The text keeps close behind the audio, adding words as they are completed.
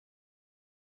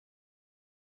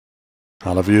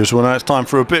Hello viewers, well now it's time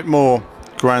for a bit more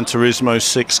Gran Turismo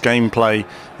 6 gameplay,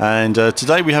 and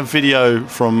today we have video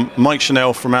from Mike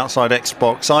Chanel from Outside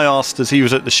Xbox. I asked as he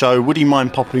was at the show, would he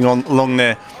mind popping along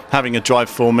there having a drive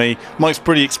for me. Mike's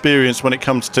pretty experienced when it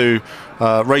comes to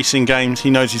racing games. He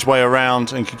knows his way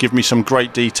around and could give me some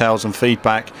great details and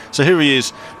feedback. So here he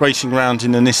is racing around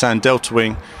in the Nissan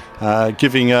Deltawing,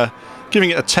 giving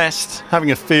it a test,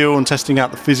 having a feel and testing out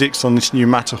the physics on this new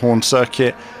Matterhorn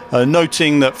circuit.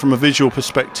 Noting that from a visual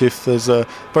perspective there's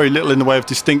very little in the way of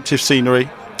distinctive scenery.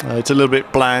 It's a little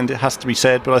bit bland, it has to be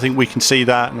said, but I think we can see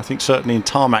that, and I think certainly in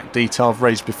tarmac detail I've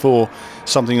raised before,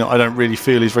 something that I don't really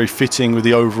feel is very fitting with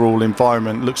the overall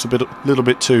environment. It looks a little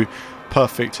bit too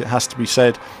perfect, it has to be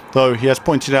said, though he has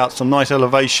pointed out some nice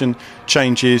elevation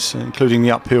changes, including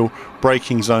the uphill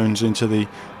braking zones into the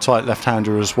tight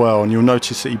left-hander as well, and you'll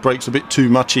notice that he brakes a bit too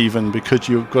much even, because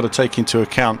you've got to take into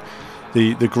account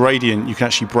the gradient. You can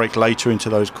actually brake later into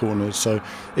those corners. So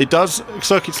it does,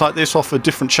 circuits like this offer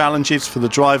different challenges for the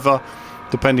driver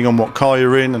depending on what car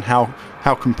you're in and how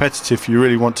competitive you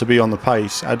really want to be on the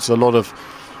pace. Adds a lot of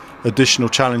additional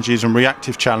challenges and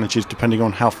reactive challenges depending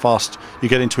on how fast you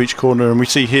get into each corner, and we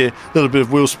see here a little bit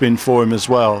of wheel spin for him as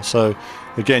well. So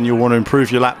again, you'll want to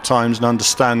improve your lap times and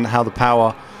understand how the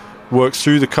power works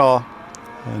through the car,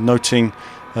 noting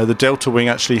the Deltawing,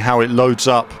 actually how it loads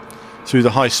up through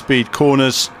the high-speed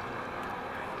corners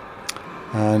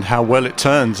and how well it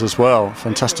turns as well.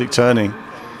 Fantastic turning.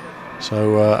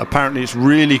 So apparently it's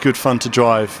really good fun to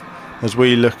drive as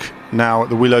we look now at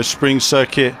the Willow Springs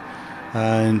circuit,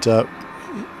 and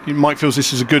Mike feels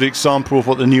this is a good example of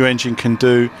what the new engine can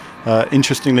do.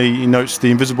 Interestingly, he notes the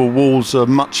invisible walls are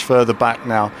much further back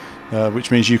now,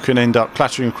 which means you can end up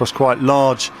clattering across quite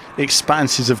large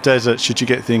expanses of desert should you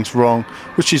get things wrong,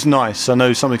 which is nice. I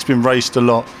know something's been raised a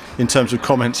lot in terms of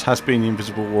comments has been the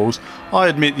invisible walls. I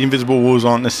admit the invisible walls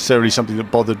aren't necessarily something that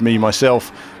bothered me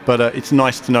myself, but it's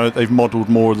nice to know that they've modelled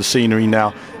more of the scenery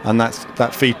now, and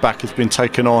that feedback has been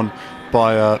taken on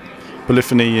by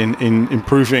Polyphony in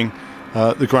improving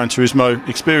the Gran Turismo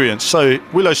experience. So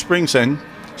Willow Springs then,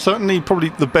 certainly probably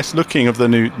the best looking of the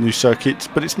new circuits,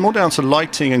 but it's more down to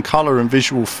lighting and colour and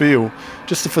visual feel.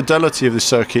 Just the fidelity of the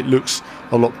circuit looks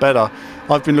a lot better.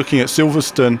 I've been looking at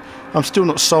Silverstone. I'm still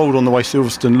not sold on the way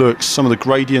Silverstone looks. Some of the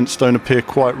gradients don't appear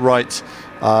quite right.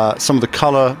 Some of the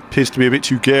colour appears to be a bit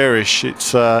too garish.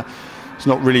 It's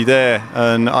not really there,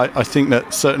 and I think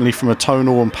that certainly from a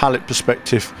tonal and palette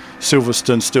perspective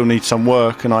Silverstone still needs some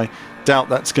work, and I doubt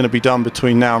that's going to be done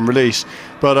between now and release.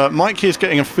 But Mike here's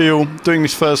getting a feel, doing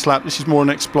this first lap. This is more an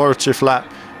explorative lap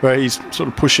where he's sort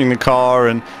of pushing the car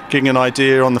and getting an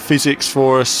idea on the physics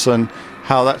for us and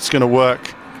how that's going to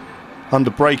work under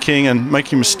braking and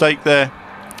making a mistake there.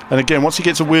 And again, once he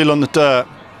gets a wheel on the dirt,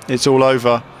 it's all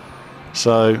over.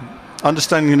 So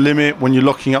understanding the limit when you're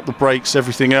locking up the brakes,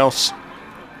 everything else.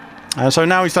 And so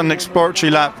now he's done an exploratory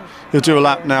lap. He'll do a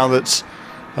lap now that's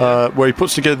where he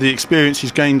puts together the experience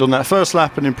he's gained on that first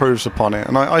lap and improves upon it.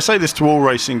 And I say this to all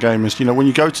racing gamers, you know, when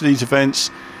you go to these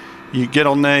events, you get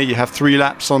on there, you have 3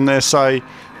 laps on there, say,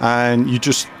 and you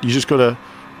just got to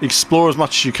explore as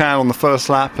much as you can on the first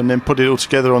lap and then put it all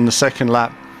together on the second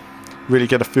lap, really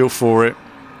get a feel for it.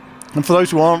 And for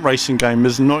those who aren't racing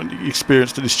gamers and not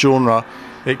experienced at this genre,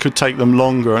 it could take them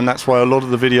longer, and that's why a lot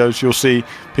of the videos you'll see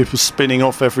people spinning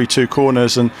off every 2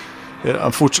 corners, and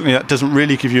unfortunately that doesn't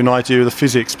really give you an idea of the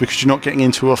physics because you're not getting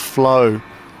into a flow.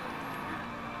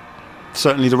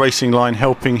 Certainly the racing line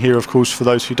helping here, of course, for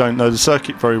those who don't know the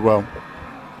circuit very well.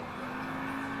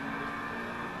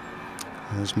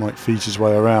 As Mike feeds his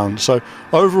way around. So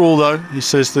overall though, he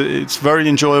says that it's very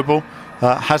enjoyable,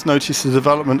 has noticed the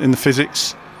development in the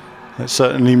physics. It's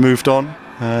certainly moved on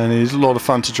and it's a lot of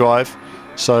fun to drive.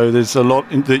 So there's a lot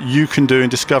that you can do in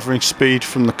discovering speed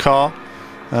from the car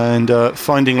and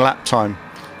finding lap time.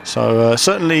 So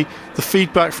certainly the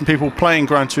feedback from people playing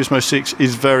Gran Turismo 6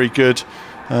 is very good,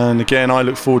 and again I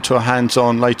look forward to a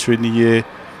hands-on later in the year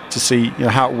to see, you know,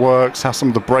 how it works, how some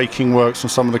of the braking works on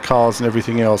some of the cars and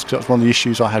everything else, because that's one of the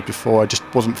issues I had before. I just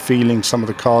wasn't feeling some of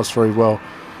the cars very well.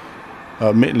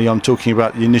 Admittedly, I'm talking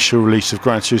about the initial release of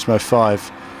Gran Turismo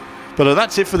 5. But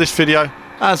that's it for this video.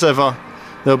 As ever,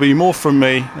 there'll be more from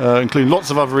me, including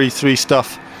lots of other E3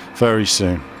 stuff very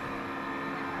soon.